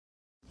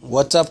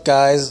What's up,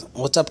 guys?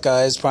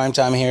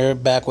 Primetime here,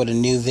 back with a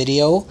new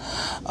video.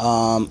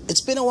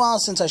 It's been a while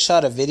since I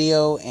shot a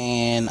video,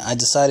 and I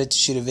decided to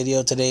shoot a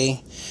video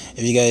today. If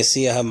you guys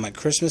see, I have my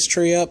Christmas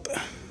tree up.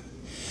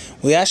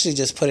 We actually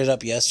just put it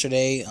up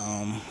yesterday,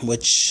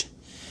 which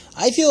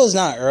I feel is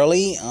not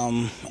early.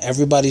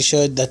 Everybody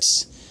should.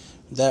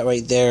 That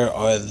right there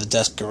are the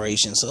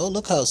decorations. So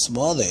look how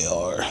small they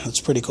are.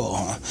 That's pretty cool,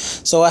 huh?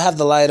 So I have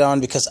the light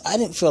on because I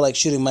didn't feel like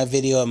shooting my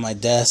video at my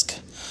desk.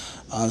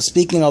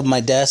 Speaking of my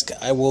desk,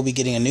 I will be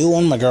getting a new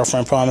one. My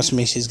girlfriend promised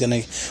me she's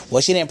gonna,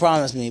 well, she didn't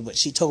promise me, but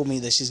she told me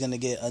that she's gonna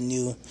get a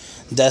new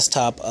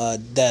desktop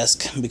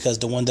desk, because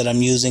the one that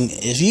I'm using,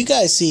 if you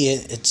guys see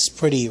it, it's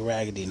pretty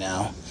raggedy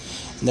now.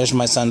 And there's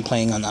my son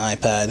playing on the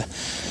iPad.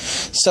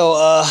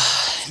 So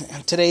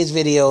today's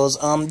videos,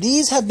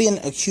 these have been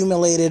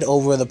accumulated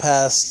over the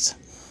past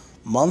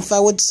month, I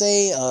would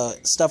say.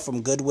 Stuff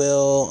from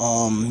Goodwill,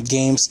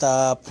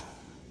 GameStop,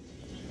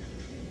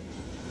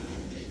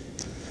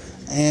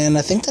 and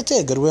I think that's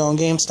it. Goodwill and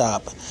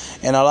GameStop,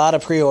 and a lot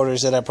of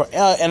pre-orders that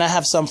and I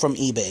have some from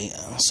eBay.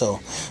 So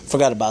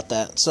forgot about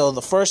that. So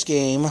the first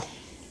game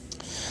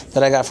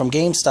that I got from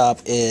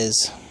GameStop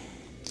is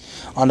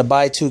on the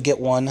buy two get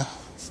one.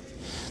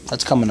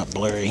 That's coming up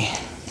blurry.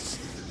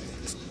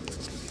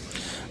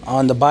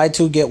 On the buy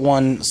two get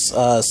one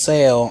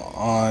sale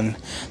on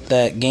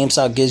that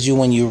GameStop gives you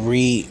when you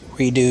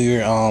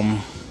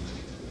redo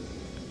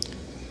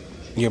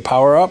your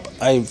power up.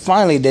 I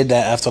finally did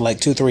that after like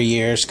 2-3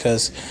 years,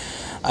 because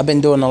I've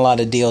been doing a lot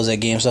of deals at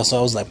GameStop, so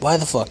I was like, why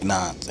the fuck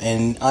not?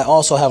 And I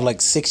also have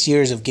like 6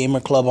 years of Gamer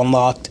Club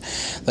unlocked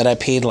that I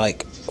paid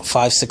like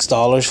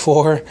 $5-6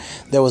 for.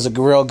 There was a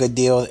real good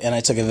deal and I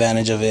took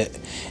advantage of it,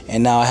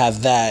 and now I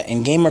have that.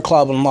 And Gamer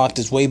Club unlocked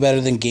is way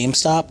better than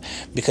GameStop,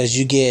 because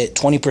you get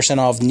 20%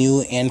 off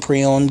new and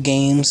pre-owned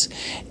games,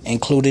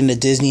 including the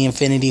Disney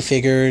Infinity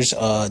figures,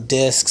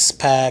 discs,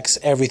 packs,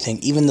 everything,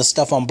 even the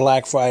stuff on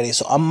Black Friday.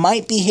 So I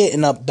might be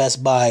hitting up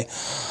Best Buy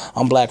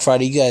on Black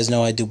Friday. You guys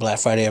know I do Black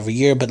Friday every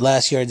year, but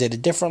last year I did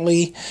it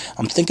differently.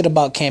 I'm thinking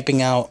about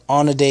camping out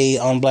on a day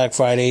on Black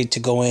Friday to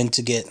go in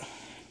to get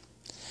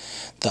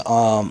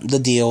the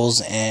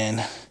deals,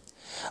 and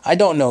I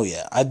don't know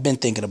yet. I've been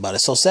thinking about it.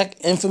 So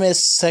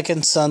Infamous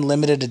Second Son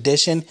Limited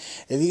Edition.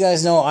 If you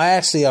guys know, I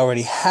actually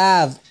already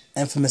have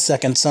Infamous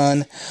Second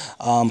Son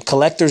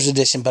Collector's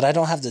Edition, but I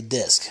don't have the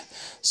disc.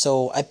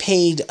 So I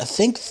paid, I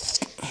think,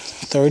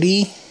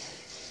 30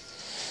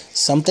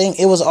 something.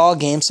 It was all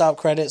GameStop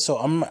credit, so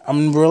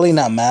I'm really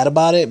not mad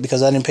about it,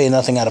 because I didn't pay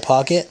nothing out of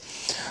pocket.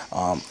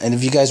 And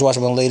if you guys watch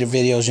my later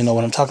videos, you know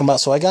what I'm talking about.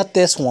 So I got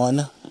this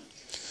one,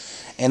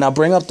 and I'll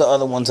bring up the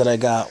other ones that I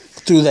got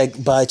through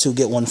that buy two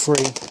get one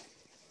free.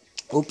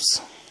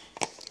 Oops.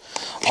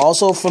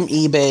 Also from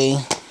eBay,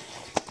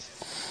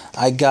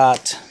 I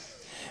got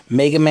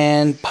Mega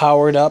Man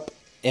Powered Up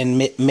and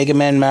Mega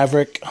Man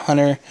Maverick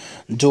Hunter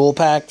Dual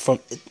Pack. From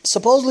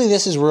supposedly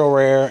this is real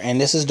rare, and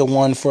this is the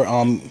one for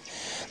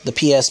the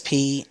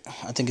PSP.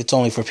 I think it's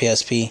only for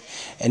PSP,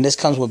 and this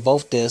comes with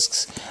both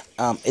discs.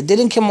 It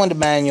didn't come with the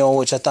manual,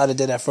 which I thought it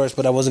did at first,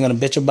 but I wasn't going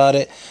to bitch about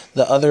it.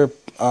 The other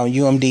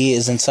UMD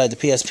is inside the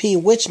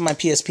PSP, which my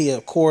PSP,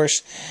 of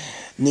course,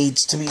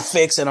 needs to be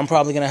fixed, and I'm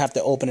probably going to have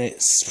to open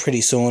it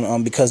pretty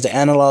soon, because the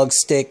analog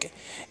stick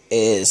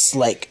is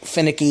like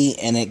finicky,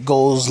 and it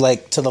goes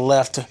like to the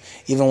left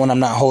even when I'm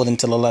not holding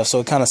to the left,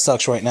 so it kind of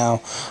sucks right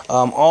now.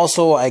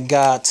 Also, I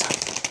got,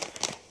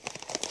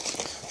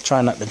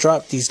 trying not to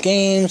drop these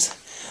games.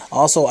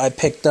 Also, I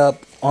picked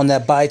up on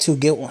that buy two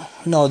get one.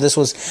 No, this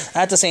was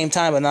at the same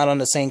time, but not on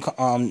the same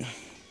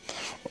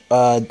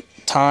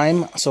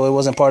time, so it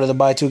wasn't part of the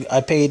buy two.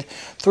 I paid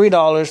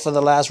 $3 for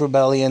The Last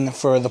Rebellion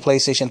for the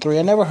PlayStation 3.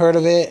 I never heard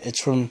of it.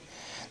 It's from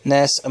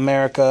NES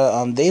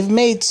America. They've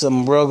made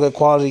some real good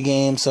quality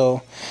games,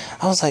 so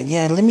I was like,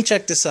 yeah, let me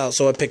check this out.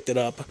 So I picked it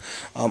up.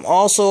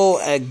 Also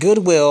at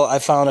Goodwill, I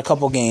found a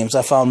couple games.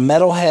 I found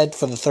Metalhead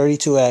for the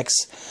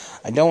 32X.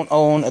 I don't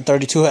own a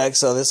 32X,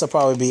 so this will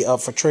probably be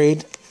up for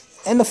trade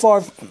in the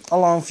far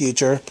along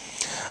future.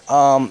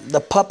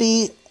 The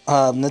Puppy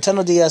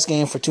Nintendo DS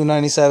game for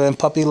 $2.97.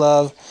 Puppy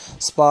Love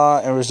Spa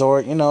and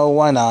Resort. You know,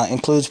 why not?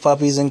 Includes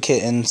puppies and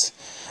kittens.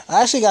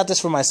 I actually got this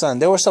for my son.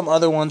 There were some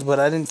other ones, but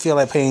I didn't feel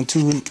like paying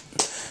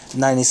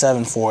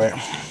 $2.97 for it.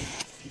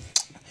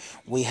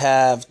 We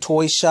have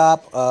Toy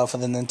Shop for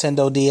the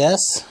Nintendo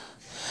DS.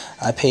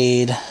 I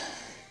paid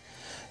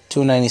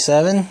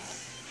 $2.97.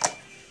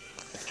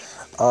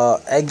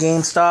 At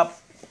GameStop,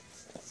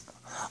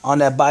 on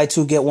that buy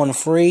two get one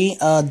free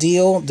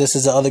deal, this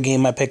is the other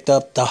game I picked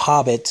up, The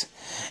Hobbit.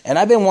 And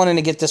I've been wanting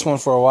to get this one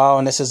for a while,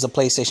 and this is the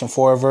PlayStation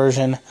 4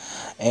 version,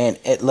 and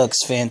it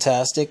looks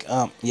fantastic.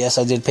 Yes,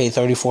 I did pay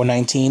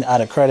 $34.19 out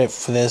of credit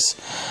for this.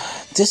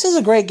 This is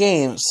a great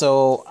game,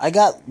 so I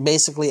got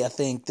basically, I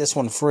think, this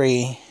one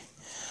free.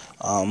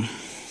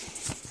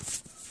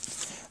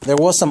 There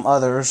was some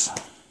others.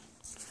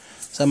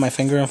 Is that my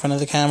finger in front of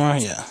the camera?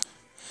 Yeah.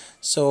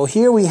 So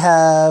here we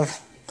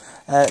have,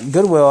 at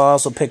Goodwill, I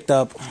also picked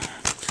up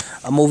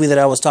a movie that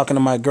I was talking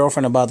to my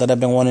girlfriend about that I've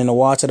been wanting to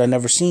watch that I've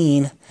never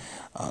seen.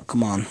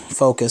 Come on,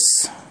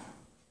 focus.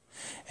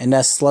 and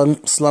that's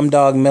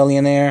Slumdog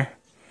Millionaire.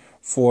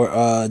 For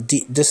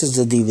this is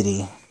the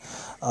DVD.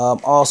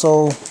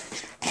 Also,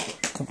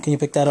 can you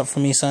pick that up for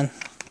me, son?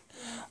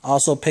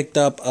 Also picked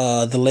up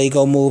the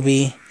Lego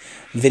Movie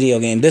video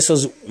game. This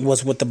was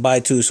with the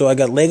buy two. So I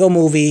got Lego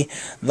Movie,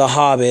 The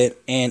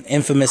Hobbit, and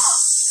Infamous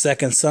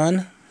Second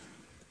Son.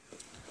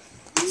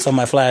 So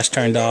my flash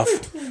turned off.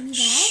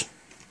 Shh.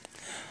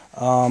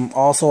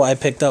 Also, I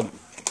picked up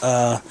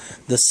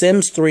The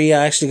Sims 3.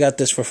 I actually got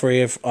this for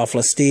free off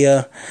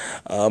Lastia.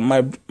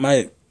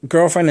 My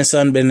girlfriend and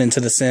son been into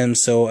The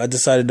Sims, so I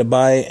decided to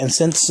buy it. And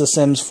since The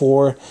Sims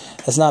 4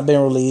 has not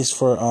been released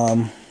for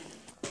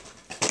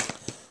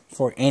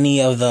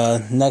any of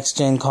the next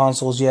gen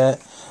consoles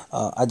yet,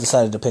 I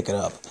decided to pick it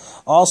up.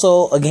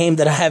 Also, a game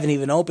that I haven't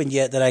even opened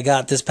yet that I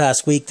got this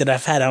past week that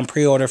I've had on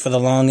pre-order for the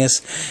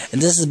longest.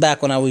 And this is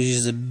back when I was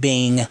using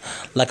Bing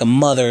like a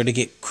mother to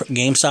get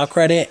GameStop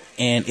credit.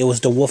 And it was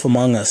The Wolf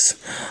Among Us.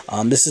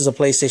 This is a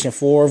PlayStation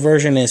 4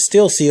 version. And it's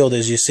still sealed,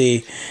 as you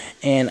see.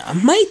 And I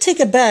might take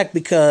it back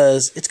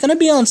because it's going to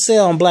be on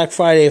sale on Black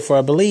Friday for,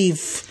 I believe,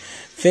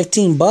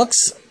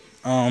 $15.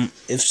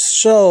 If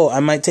so,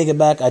 I might take it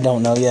back. I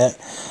don't know yet.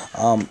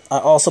 I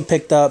also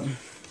picked up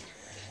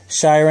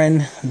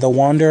Shiren the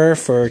Wanderer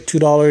for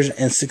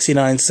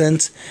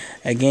 $2.69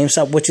 at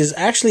GameStop, which is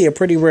actually a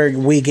pretty rare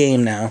Wii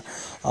game now.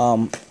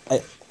 I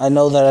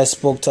know that I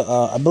spoke to,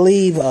 I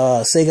believe,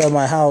 Sega at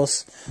My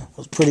House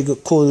was pretty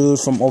good, cool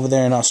dude from over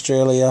there in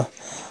Australia.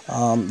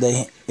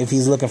 If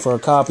he's looking for a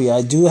copy,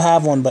 I do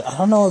have one, but I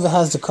don't know if it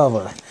has the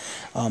cover.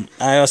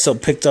 I also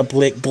picked up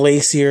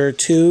Glacier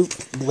 2 for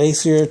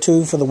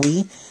the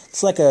Wii.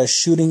 It's like a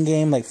shooting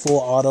game, like full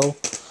auto.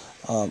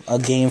 A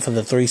game for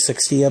the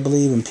 360, I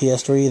believe, and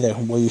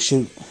PS3, where you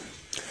shoot.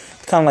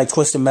 Kind of like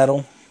Twisted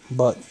Metal,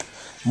 but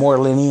more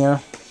linear.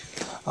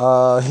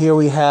 Here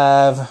we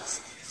have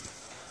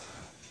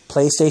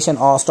PlayStation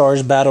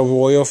All-Stars Battle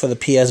Royale for the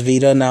PS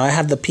Vita. Now, I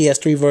have the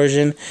PS3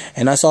 version,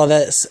 and I saw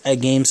that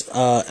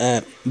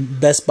at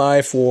Best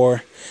Buy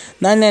for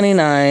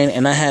 $9.99,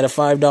 and I had a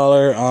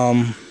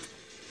 $5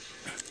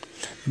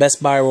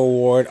 Best Buy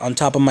reward on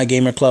top of my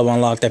Gamer Club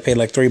Unlocked. I paid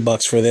like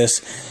 $3 for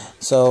this,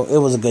 so it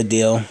was a good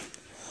deal.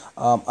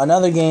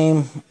 Another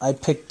game I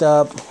picked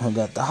up, I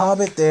got The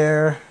Hobbit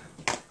there,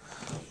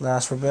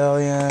 Last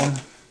Rebellion,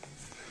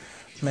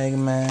 Mega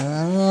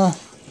Man.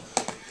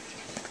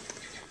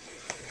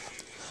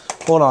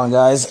 Hold on,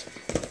 guys.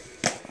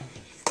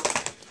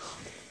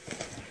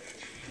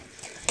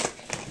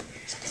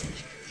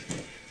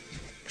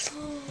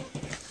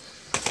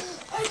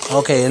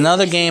 Okay,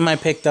 another game I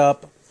picked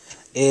up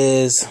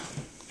is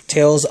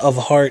Tales of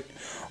Heart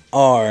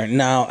R.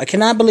 Now, I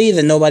cannot believe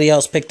that nobody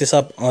else picked this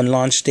up on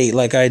launch date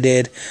like I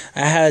did.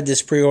 I had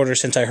this pre-order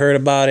since I heard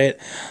about it.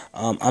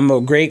 I'm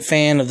a great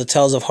fan of the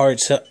Tales of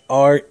Hearts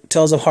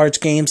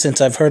games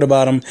since I've heard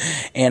about them,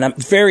 and I'm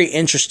very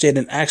interested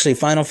in actually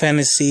Final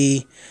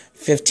Fantasy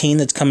 15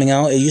 that's coming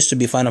out. It used to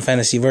be Final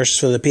Fantasy Versus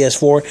for the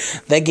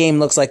PS4. That game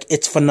looks like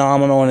it's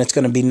phenomenal, and it's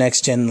going to be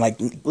next gen. Like,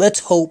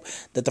 let's hope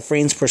that the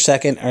frames per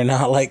second are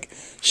not like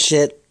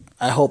shit.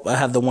 I hope I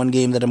have the one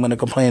game that I'm going to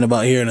complain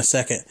about here in a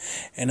second,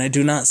 and I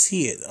do not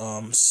see it.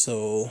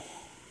 So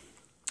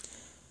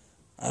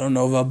I don't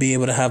know if I'll be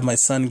able to have my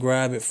son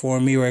grab it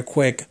for me right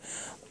quick.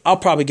 I'll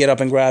probably get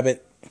up and grab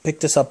it. Pick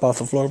this up off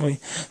the floor,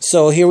 please.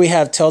 So here we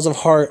have Tales of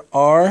Heart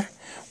R,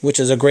 which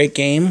is a great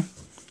game.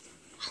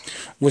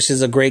 I've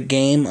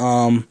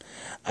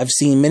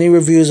seen many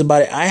reviews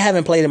about it. I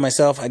haven't played it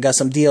myself. I got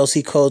some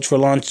DLC codes for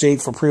launch date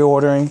for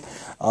pre-ordering.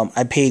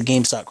 I paid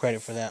GameStop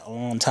credit for that a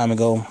long time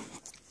ago.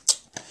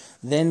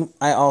 Then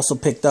I also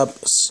picked up,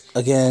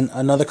 again,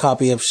 another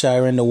copy of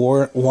Shiren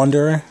the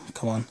Wanderer.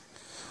 Come on.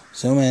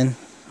 Zoom in.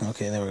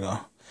 Okay, there we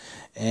go.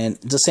 And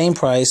the same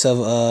price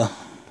of,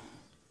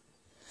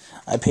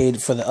 I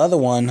paid for the other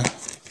one.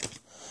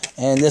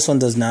 And this one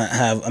does not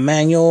have a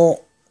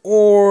manual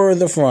or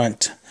the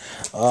front.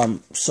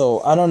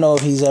 So I don't know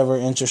if he's ever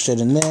interested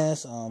in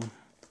this.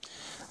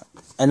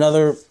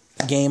 Another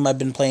game I've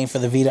been playing for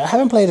the Vita. I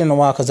haven't played it in a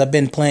while because I've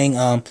been playing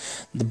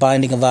The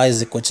Binding of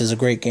Isaac, which is a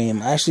great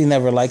game. I actually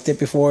never liked it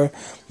before,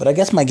 but I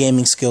guess my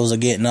gaming skills are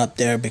getting up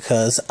there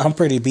because I'm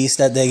pretty beast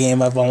at that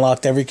game. I've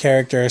unlocked every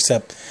character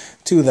except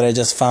 2 that I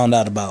just found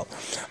out about.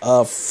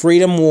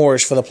 Freedom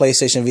Wars for the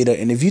PlayStation Vita.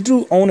 And if you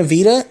do own a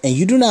Vita and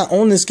you do not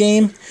own this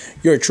game,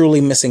 you're truly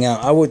missing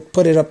out. I would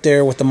put it up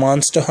there with the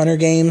Monster Hunter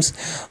games.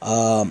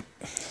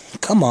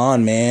 Come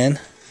on, man.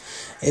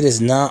 It is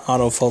not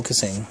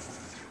auto-focusing.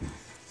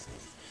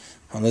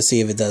 Well, let's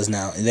see if it does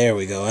now. There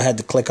we go. I had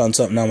to click on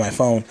something on my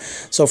phone.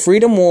 So,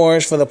 Freedom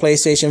Wars for the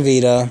PlayStation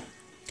Vita.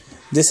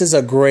 This is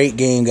a great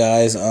game,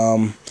 guys.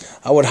 I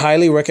would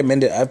highly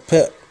recommend it. I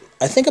put,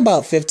 I think,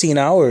 about 15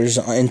 hours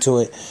into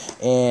it,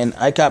 and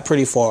I got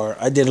pretty far.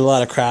 I did a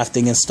lot of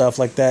crafting and stuff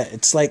like that.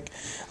 It's like,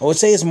 I would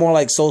say it's more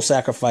like Soul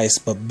Sacrifice,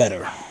 but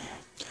better.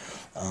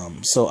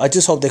 So I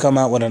just hope they come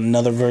out with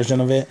another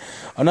version of it.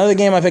 Another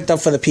game I picked up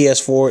for the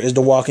PS4 is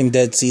The Walking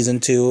Dead Season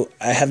 2.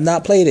 I have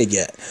not played it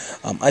yet.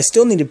 I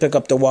still need to pick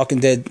up The Walking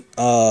Dead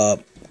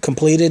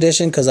complete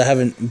edition because I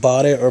haven't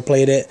bought it or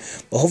played it.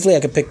 But hopefully I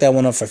could pick that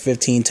one up for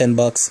 $10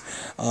 bucks.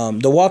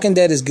 The Walking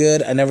Dead is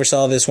good. I never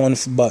saw this one,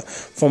 but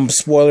from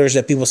spoilers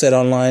that people said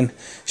online,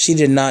 she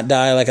did not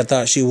die like I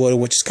thought she would,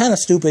 which is kind of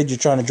stupid. You're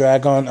trying to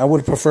drag on. I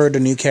would have preferred a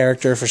new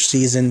character for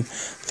season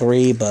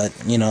 3, but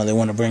you know, they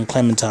want to bring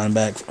Clementine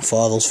back for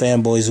all those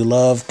fanboys who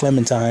love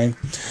Clementine.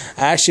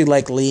 I actually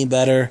like Lee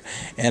better,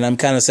 and I'm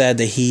kind of sad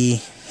that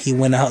he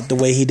went out the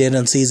way he did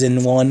on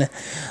season 1.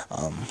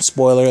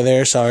 Spoiler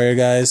there, sorry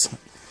guys.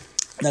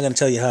 Not going to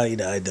tell you how he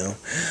died though.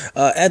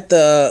 At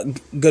the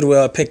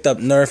Goodwill, I picked up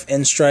Nerf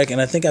N-Strike,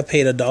 and I think I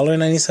paid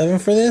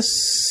 $1.97 for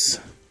this.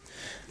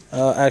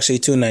 Actually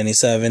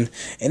 $2.97.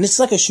 And it's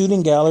like a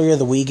shooting gallery of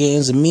the Wii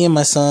games, and me and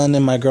my son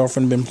and my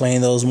girlfriend have been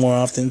playing those more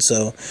often.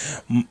 So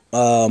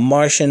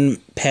Martian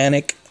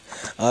Panic.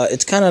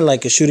 It's kind of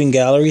like a shooting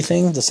gallery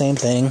thing, the same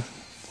thing.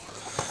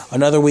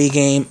 Another Wii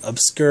game,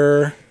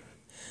 Obscure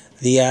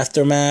The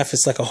Aftermath.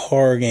 It's like a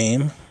horror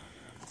game.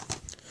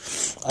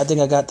 I think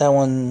I got that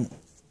one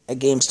at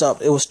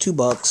GameStop. It was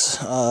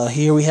 $2.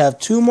 Here we have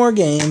 2 more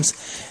games.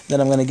 Then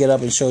I'm going to get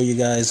up and show you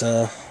guys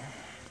the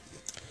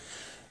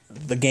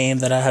game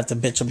that I have to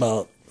bitch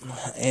about.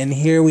 And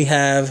here we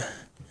have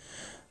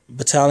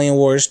Battalion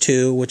Wars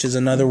 2, which is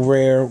another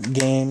rare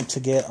game to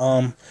get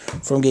from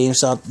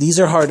GameStop. These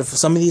are hard to,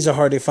 some of these are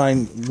hard to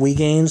find Wii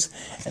games,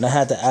 and I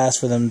had to ask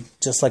for them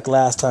just like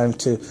last time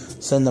to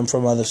send them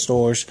from other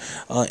stores.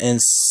 And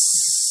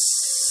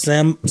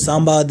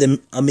Samba de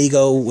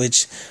Amigo,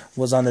 which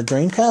was on the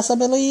Dreamcast, I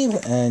believe,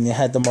 and you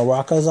had the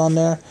maracas on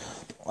there.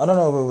 I don't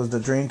know if it was the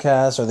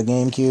Dreamcast or the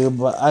GameCube,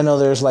 but I know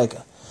there's like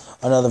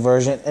another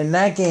version. And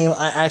that game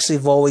I actually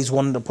have always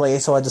wanted to play,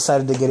 so I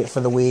decided to get it for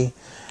the Wii.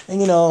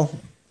 And you know,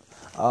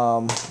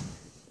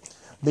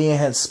 being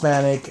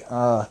Hispanic,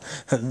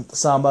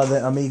 Samba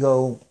de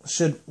Amigo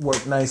should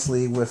work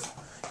nicely with,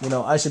 you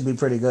know, I should be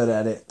pretty good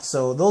at it.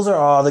 So those are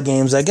all the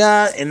games I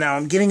got, and now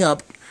I'm getting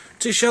up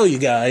to show you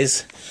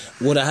guys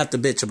what I have to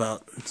bitch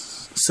about.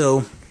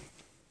 So,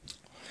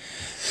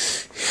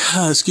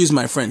 excuse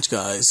my French,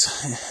 guys.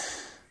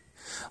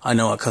 I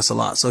know I cuss a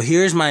lot. So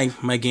here's my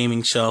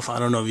gaming shelf. I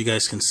don't know if you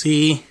guys can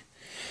see.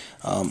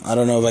 I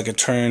don't know if I could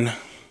turn.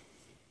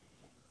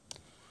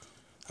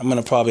 I'm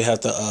gonna probably have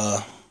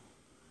to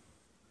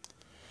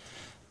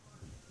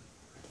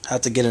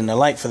get in the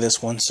light for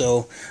this one.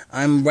 So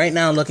I'm right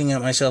now looking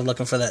at my shelf,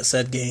 looking for that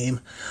said game.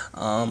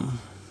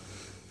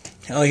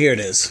 Oh, here it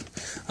is.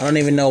 I don't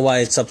even know why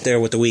it's up there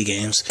with the Wii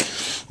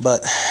games.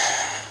 But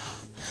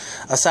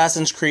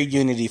Assassin's Creed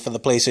Unity for the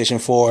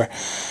PlayStation 4.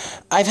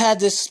 I've had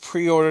this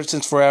pre-ordered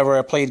since forever.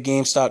 I played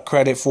GameStop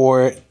credit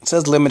for it. It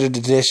says limited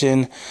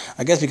edition.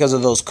 I guess because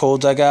of those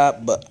codes I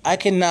got. But I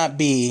cannot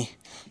be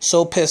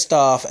so pissed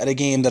off at a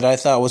game that I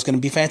thought was going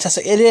to be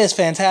fantastic. It is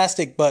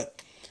fantastic, but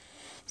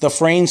the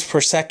frames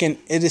per second,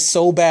 it is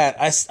so bad.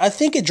 I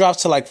think it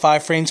drops to like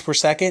 5 frames per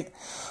second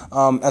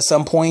at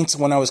some points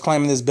when I was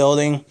climbing this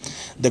building.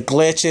 The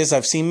glitches,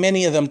 I've seen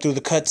many of them through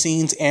the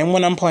cutscenes and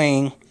when I'm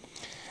playing.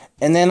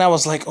 And then I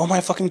was like, oh my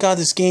fucking god,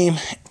 this game.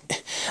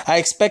 I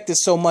expected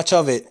so much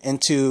of it,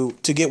 and to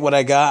get what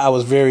I got, I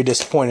was very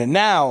disappointed.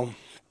 Now,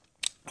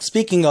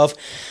 speaking of,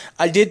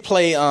 I did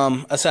play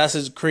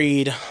Assassin's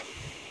Creed.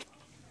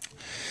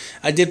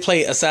 I did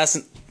play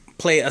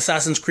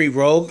Assassin's Creed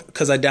Rogue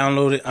because I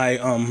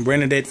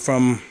rented it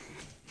from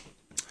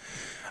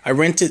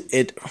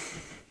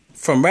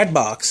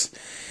Redbox,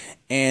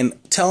 and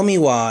tell me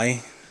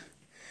why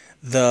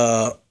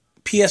the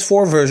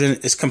PS4 version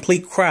is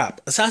complete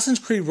crap. Assassin's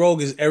Creed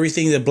Rogue is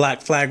everything that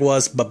Black Flag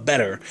was, but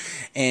better.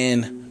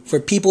 And for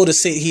people to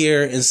sit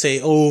here and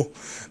say, oh,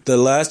 the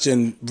last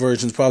gen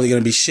version is probably going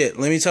to be shit.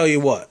 Let me tell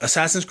you what.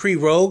 Assassin's Creed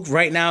Rogue,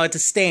 right now at the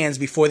stands,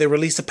 before they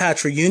release a patch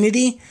for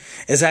Unity,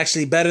 is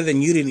actually better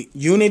than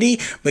Unity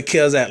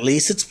because at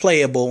least it's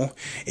playable.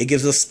 It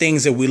gives us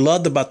things that we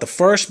loved about the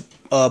first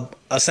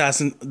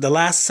the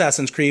last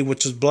Assassin's Creed,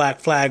 which was Black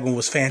Flag, and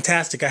was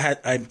fantastic. I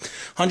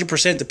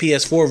 100% the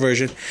PS4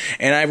 version,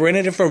 and I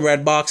rented it from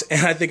Redbox,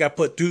 and I think I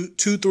put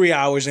 2-3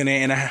 hours in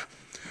it, and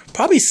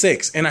probably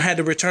 6, and I had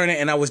to return it,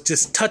 and I was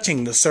just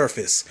touching the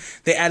surface.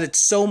 They added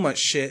so much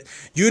shit.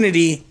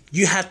 Unity,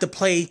 you have to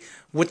play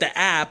with the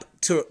app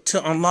to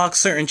unlock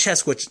certain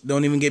chests, which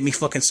don't even get me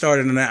fucking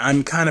started on that.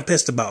 I'm kind of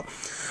pissed about.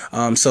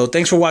 So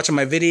thanks for watching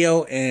my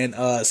video,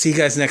 and see you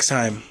guys next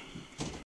time.